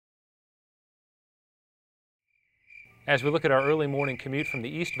As we look at our early morning commute from the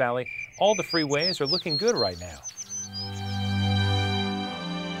East Valley, all the freeways are looking good right now.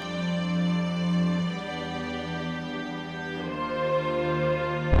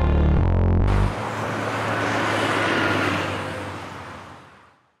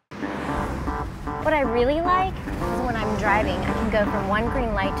 What I really like is when I'm driving, I can go from one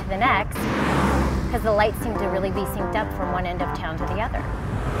green light to the next because the lights seem to really be synced up from one end of town to the other.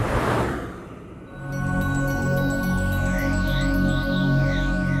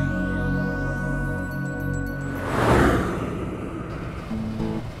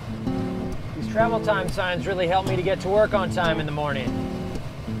 These travel time signs really help me to get to work on time in the morning.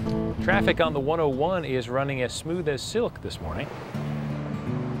 Traffic on the 101 is running as smooth as silk this morning.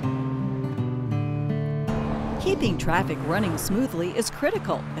 Keeping traffic running smoothly is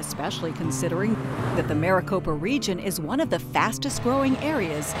critical, especially considering that the Maricopa region is one of the fastest growing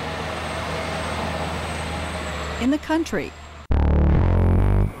areas in the country.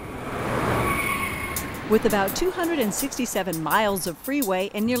 With about 267 miles of freeway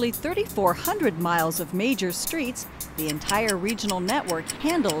and nearly 3,400 miles of major streets, the entire regional network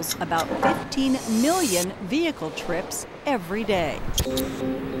handles about 15 million vehicle trips every day.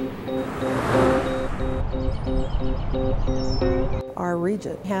 Our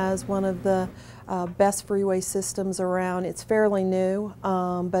region has one of the best freeway systems around. It's fairly new,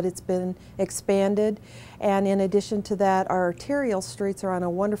 but it's been expanded. And in addition to that, our arterial streets are on a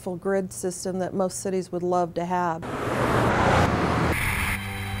wonderful grid system that most cities would love to have.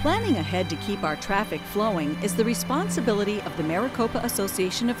 Planning ahead to keep our traffic flowing is the responsibility of the Maricopa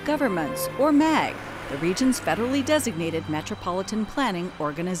Association of Governments, or MAG, the region's federally designated metropolitan planning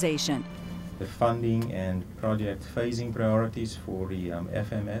organization. The funding and project phasing priorities for the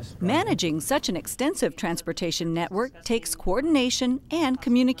FMS. Managing such an extensive transportation network takes coordination and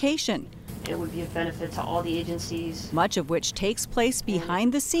communication. It would be a benefit to all the agencies. Much of which takes place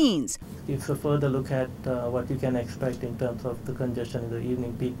behind the scenes. It's a further look at what you can expect in terms of the congestion in the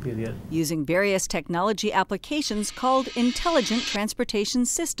evening peak period. Using various technology applications called Intelligent Transportation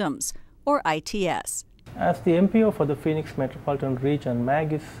Systems, or ITS. As the MPO for the Phoenix Metropolitan Region,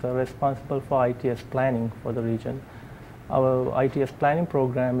 MAG is responsible for ITS planning for the region. Our ITS planning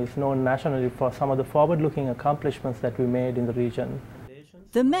program is known nationally for some of the forward-looking accomplishments that we made in the region.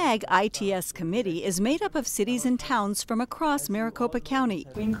 The MAG ITS committee is made up of cities and towns from across Maricopa County.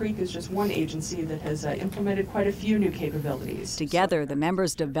 Queen Creek is just one agency that has implemented quite a few new capabilities. Together, the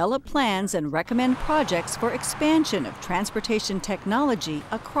members develop plans and recommend projects for expansion of transportation technology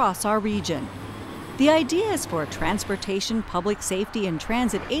across our region. The idea is for transportation, public safety, and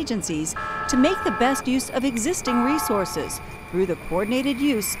transit agencies to make the best use of existing resources through the coordinated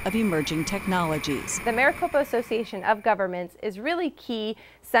use of emerging technologies. The Maricopa Association of Governments is really key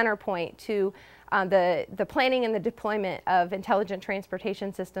center point to the planning and the deployment of intelligent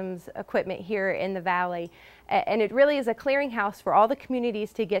transportation systems equipment here in the Valley. And it really is a clearinghouse for all the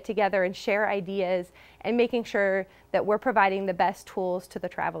communities to get together and share ideas and making sure that we're providing the best tools to the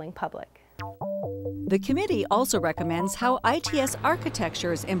traveling public. The committee also recommends how ITS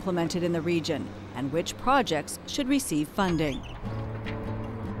architecture is implemented in the region and which projects should receive funding.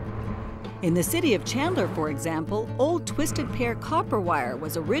 In the city of Chandler, for example, old twisted pair copper wire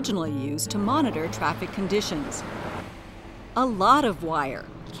was originally used to monitor traffic conditions. A lot of wire,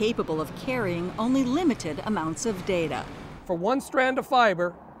 capable of carrying only limited amounts of data. For one strand of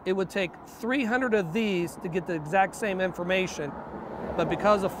fiber, it would take 300 of these to get the exact same information. But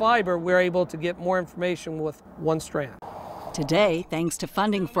because of fiber, we're able to get more information with one strand. Today, thanks to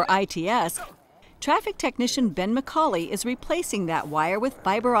funding for ITS, traffic technician Ben McCauley is replacing that wire with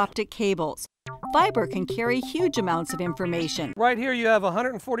fiber optic cables. Fiber can carry huge amounts of information. Right here you have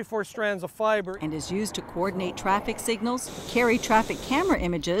 144 strands of fiber. And is used to coordinate traffic signals, carry traffic camera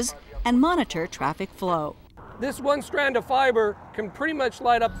images, and monitor traffic flow. This one strand of fiber can pretty much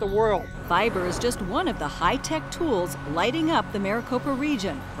light up the world. Fiber is just one of the high-tech tools lighting up the Maricopa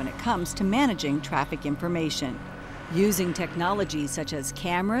region when it comes to managing traffic information. Using technologies such as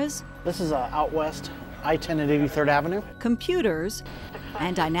cameras, this is out west, I-10 at 83rd Avenue, computers,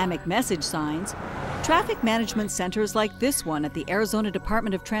 and dynamic message signs, traffic management centers like this one at the Arizona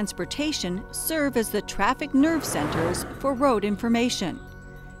Department of Transportation serve as the traffic nerve centers for road information.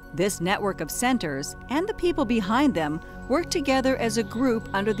 This network of centers and the people behind them work together as a group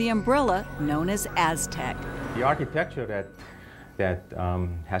under the umbrella known as Aztec. The architecture that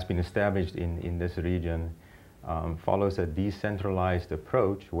has been established in this region follows a decentralized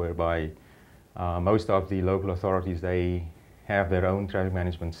approach whereby most of the local authorities, they have their own traffic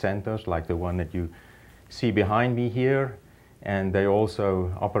management centers like the one that you see behind me here, and they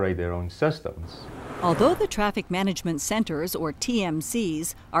also operate their own systems. Although the Traffic Management Centers, or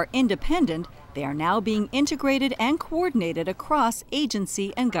TMCs, are independent, they are now being integrated and coordinated across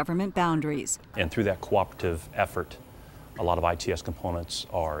agency and government boundaries. And through that cooperative effort, a lot of ITS components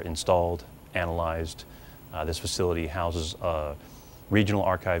are installed, analyzed. This facility houses a regional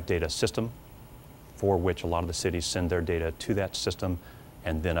archive data system for which a lot of the cities send their data to that system,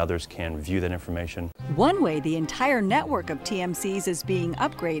 and then others can view that information. One way the entire network of TMCs is being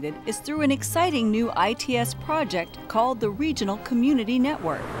upgraded is through an exciting new ITS project called the Regional Community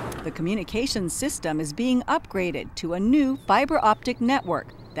Network. The communications system is being upgraded to a new fiber optic network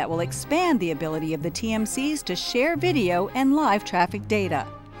that will expand the ability of the TMCs to share video and live traffic data.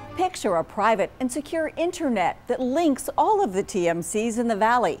 Picture a private and secure internet that links all of the TMCs in the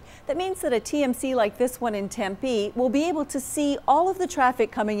valley. That means that a TMC like this one in Tempe will be able to see all of the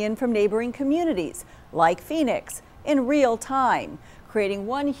traffic coming in from neighboring communities, like Phoenix, in real time, creating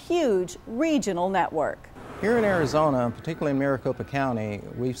one huge regional network. Here in Arizona, particularly in Maricopa County,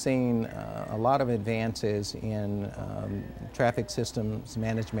 we've seen a lot of advances in traffic systems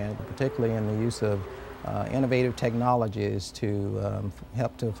management, particularly in the use of innovative technologies to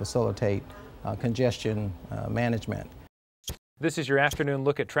help to facilitate congestion management. This is your afternoon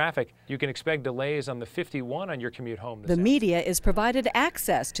look at traffic. You can expect delays on the 51 on your commute home. The media is provided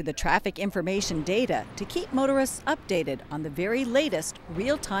access to the traffic information data to keep motorists updated on the very latest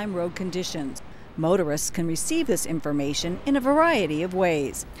real-time road conditions. Motorists can receive this information in a variety of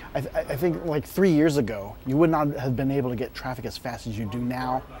ways. I think like 3 years ago, you would not have been able to get traffic as fast as you do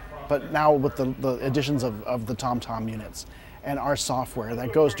now. But now with the additions of the TomTom units and our software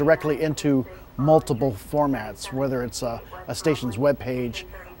that goes directly into multiple formats, whether it's a station's web page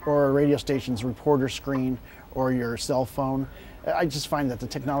or a radio station's reporter screen or your cell phone, I just find that the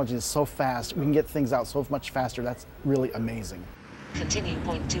technology is so fast. We can get things out so much faster. That's really amazing. Continue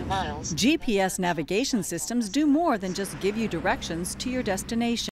 0.2 miles. GPS navigation systems do more than just give you directions to your destination.